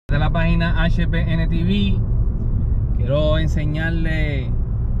la página HPN TV. Quiero enseñarle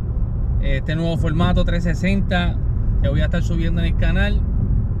este nuevo formato 360 que voy a estar subiendo en el canal.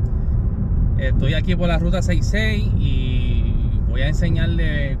 Estoy aquí por la Ruta 66 y voy a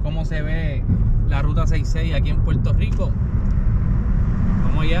enseñarle cómo se ve la Ruta 66 aquí en Puerto Rico.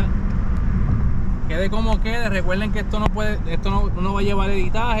 Vamos allá. Quede como quede. Recuerden que esto no va a llevar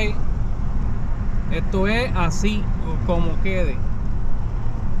editaje. Esto es así como quede.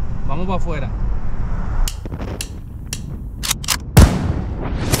 Vamos para afuera.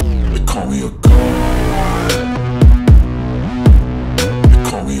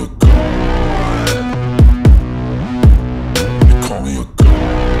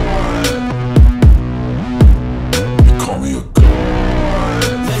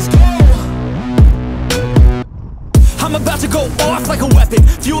 I'm about to go off like a weapon.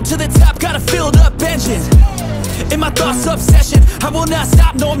 Fuel to the top, got a filled up engine. In my thoughts, obsession. I will not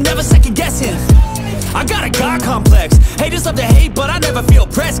stop, no, I'm never second guessing. I got a God complex. Haters love to hate, but I never feel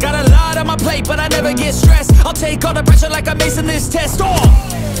pressed. Got a lot on my plate, but I never get stressed. I'll take all the pressure like I'm acing this test.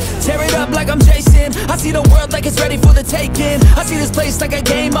 Tear it up like I'm Jason. I see the world like it's ready for the taking. I see this place like a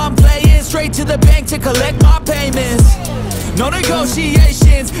game I'm playing. Straight to the bank to collect my payments. No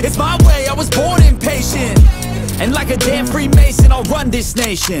negotiations, it's my way, I was born impatient. And like a damn Freemason, I'll run this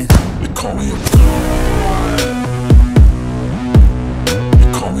nation. They call me a god.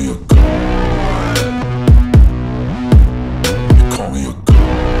 They call me a god. They call me a god.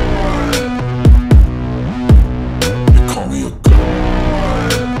 They call me a god.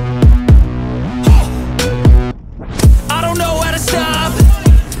 I don't know how to stop.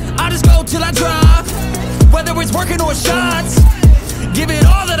 I just go till I drop. Whether it's working or shots, give it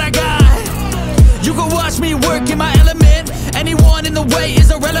all that I got. You can watch me work in my element. Anyone in the way is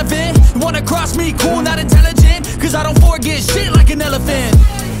irrelevant. You wanna cross me, cool, not intelligent. Cause I don't forget shit like an elephant.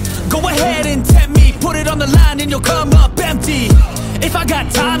 Go ahead and tempt me, put it on the line and you'll come up empty. If I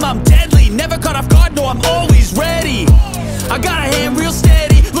got time, I'm deadly. Never caught off guard, no, I'm always ready. I got a hand real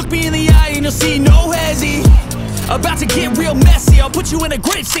steady. Look me in the eye and you'll see no hezzy. About to get real messy. I'll put you in a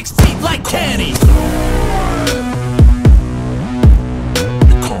grave 6 feet like Kenny.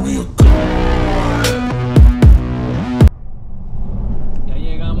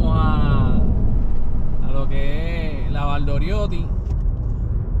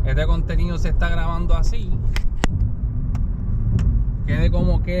 Este contenido se está grabando así, quede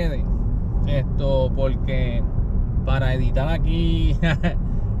como quede. Esto porque para editar aquí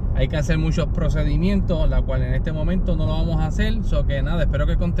hay que hacer muchos procedimientos, la cual en este momento no lo vamos a hacer. So que nada, espero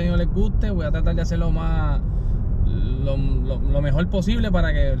que el contenido les guste. Voy a tratar de hacerlo lo mejor posible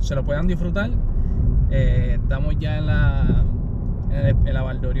para que se lo puedan disfrutar. Estamos ya en la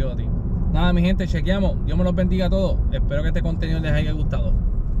Valdoriotti. Nada, mi gente, chequeamos. Dios me los bendiga a todos. Espero que este contenido les haya gustado.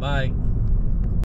 Bye.